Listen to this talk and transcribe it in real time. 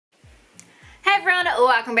everyone,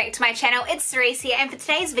 welcome back to my channel. It's Cerise here, and for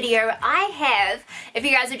today's video I have, if you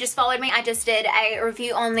guys have just followed me, I just did a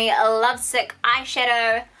review on the Lovesick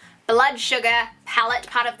eyeshadow blood sugar palette,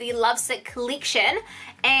 part of the Lovesick collection,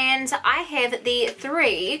 and I have the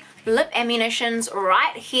 3 lip ammunitions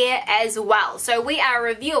right here as well. So we are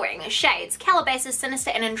reviewing shades Calabasas, Sinister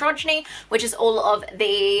and Androgyny, which is all of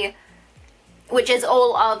the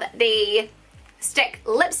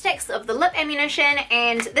lipsticks of the lip ammunition.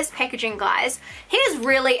 And this packaging, guys, he has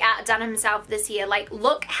really outdone himself this year. Like,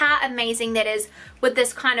 look how amazing that is with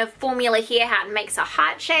this kind of formula here, how it makes a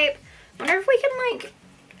heart shape. I wonder if we can like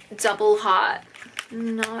double heart.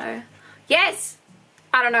 No. Yes.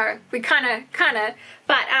 I don't know, we kinda,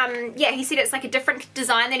 but yeah, he said it's like a different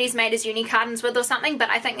design that he's made his uni cartons with or something, but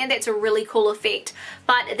I think that that's a really cool effect.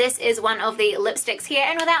 But this is one of the lipsticks here,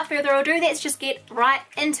 and without further ado, let's just get right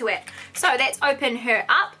into it. So let's open her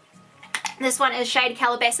up. This one is shade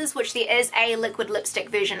Calabasas, which there is a liquid lipstick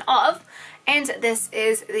version of, and this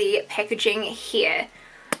is the packaging here,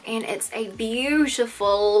 and it's a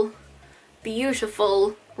beautiful,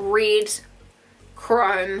 beautiful red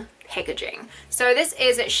chrome packaging. So this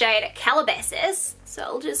is shade Calabasas, so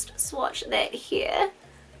I'll just swatch that here.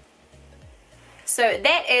 So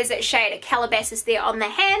that is shade Calabasas there on the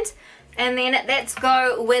hand, and then let's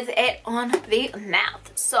go with it on the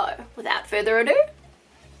mouth. So without further ado,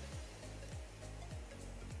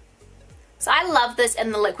 so I love this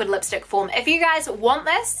in the liquid lipstick form. If you guys want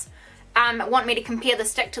this, want me to compare the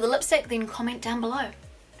stick to the lipstick, then comment down below.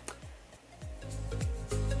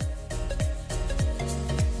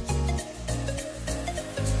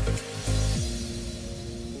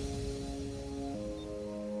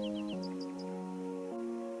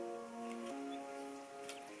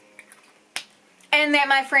 And that,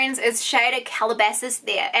 my friends, is shade Calabasas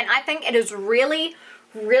there, and I think it is really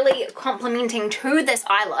complementing to this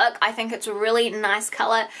eye look. I think it's a really nice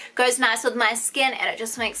color, goes nice with my skin, and it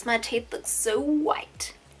just makes my teeth look so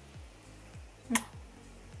white.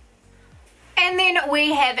 And then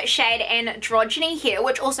we have shade Androgyny here,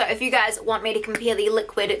 which also, if you guys want me to compare the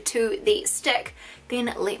liquid to the stick,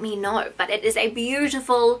 then let me know. But it is a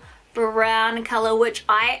beautiful brown color, which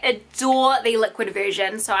I adore the liquid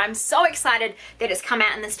version, so I'm so excited that it's come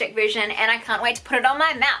out in the stick version, and I can't wait to put it on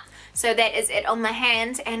my mouth. So that is it on the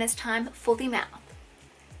hand, and it's time for the mouth.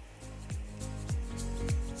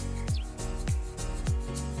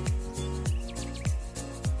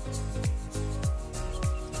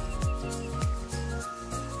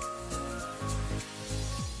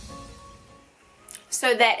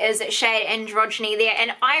 So that is shade Androgyny there,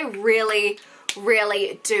 and I really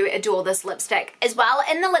do adore this lipstick as well.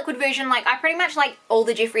 In the liquid version, like, I pretty much like all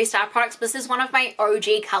the Jeffree Star products, but this is one of my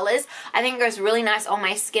OG colors. I think it goes really nice on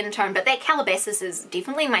my skin tone, but that Calabasas is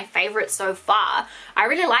definitely my favorite so far. I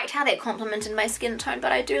really liked how that complemented my skin tone,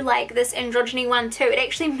 but I do like this Androgyny one too. It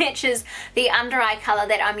actually matches the under eye color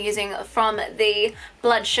that I'm using from the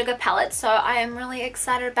Blood Sugar palette, so I am really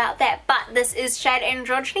excited about that. But this is shade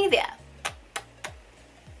Androgyny there.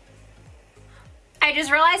 I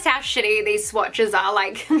just realized how shitty these swatches are.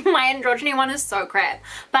 Like, my Androgyny one is so crap.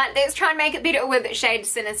 But let's try and make it better with shade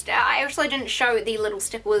Sinister. I actually didn't show the little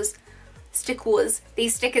stickers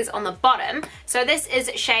on the bottom. So this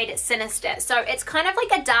is shade Sinister. So it's kind of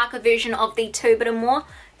like a darker version of the 2, but a more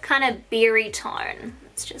kind of berry tone.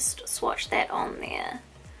 Let's just swatch that on there.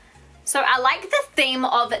 So I like the theme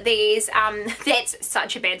of these, that's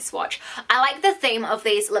such a bad swatch. I like the theme of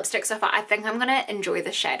these lipsticks so far. I think I'm going to enjoy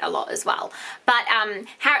this shade a lot as well. But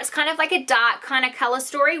how it's kind of like a dark kind of color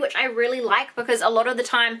story, which I really like, because a lot of the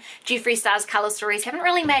time Jeffree Star's color stories haven't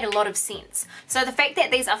really made a lot of sense. So the fact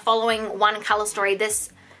that these are following one color story,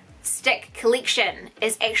 this stick collection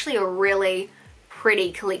is actually a really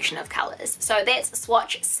pretty collection of colors. So that's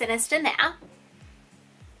swatch Sinister now.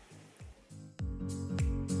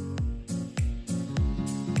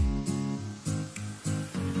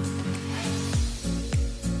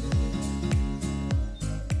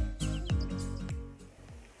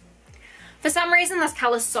 For some reason this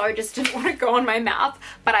colour so just didn't want to go on my mouth,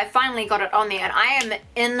 but I finally got it on there, and I am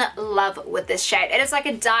in love with this shade. It is like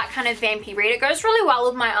a dark kind of vampy red. It goes really well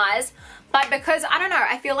with my eyes, but because, I don't know,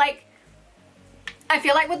 I feel like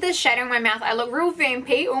with this shade on my mouth I look real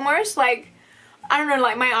vampy almost. Like, I don't know,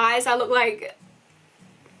 like my eyes, I look like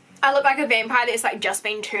a vampire that's like just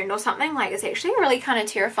been turned or something. Like, it's actually really kind of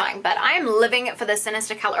terrifying, but I am living it for the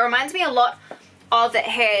Sinister colour. It reminds me a lot of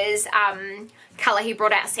his color he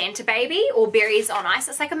brought out, Santa Baby or Berries on Ice.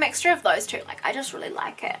 It's like a mixture of those two. Like, I just really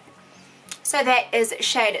like it. So that is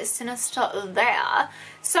shade Sinister there.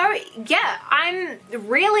 So yeah, I'm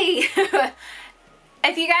really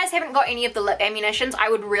If you guys haven't got any of the lip ammunitions, I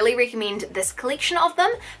would really recommend this collection of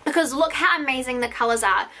them, because look how amazing the colors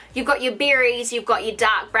are. You've got your berries, you've got your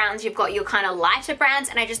dark browns, you've got your kind of lighter browns,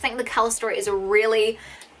 and I just think the color story is really,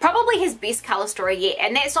 probably his best color story yet.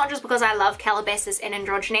 And that's not just because I love Calabasas and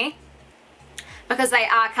Androgyny, because they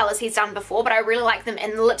are colors he's done before, but I really like them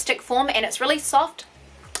in the lipstick form, and it's really soft.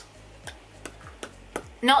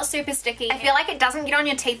 Not super sticky. I feel like it doesn't get on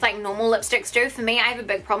your teeth like normal lipsticks do. For me, I have a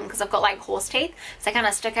big problem because I've got like horse teeth, so they kind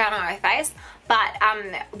of stick out on my face. But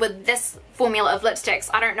with this formula of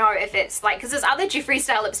lipsticks, I don't know if it's like, because there's other Jeffree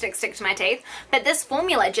style lipsticks stick to my teeth, but this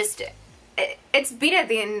formula just, it's better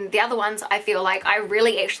than the other ones. I feel like I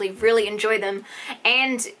actually really enjoy them.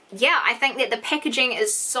 And yeah, I think that the packaging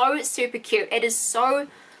is so super cute. It is so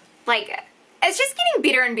like, it's just getting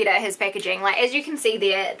better and better, his packaging. Like, as you can see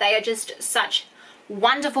there, they are just such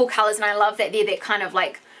wonderful colors, and I love that they're that kind of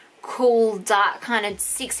like cool, dark, kind of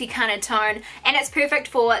sexy kind of tone. And it's perfect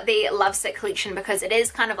for the Lovesick collection because it is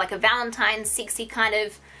kind of like a Valentine's sexy kind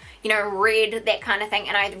of, you know, red, that kind of thing.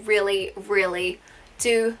 And I really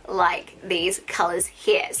do like these colors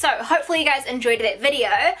here. So hopefully you guys enjoyed that video,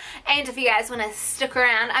 and if you guys want to stick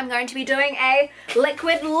around, I'm going to be doing a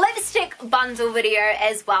liquid lipstick bundle video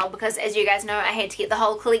as well, because as you guys know, I had to get the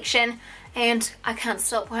whole collection and I can't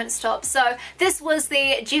stop, won't stop. So this was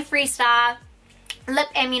the Jeffree Star lip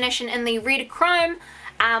ammunition in the red chrome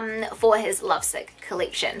for his Lovesick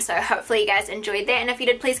collection. So hopefully you guys enjoyed that, and if you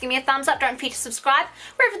did, please give me a thumbs up. Don't forget to subscribe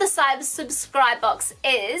wherever the subscribe box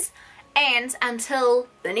is, and until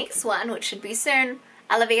the next one, which should be soon,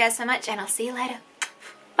 I love you guys so much, and I'll see you later.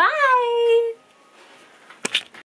 Bye!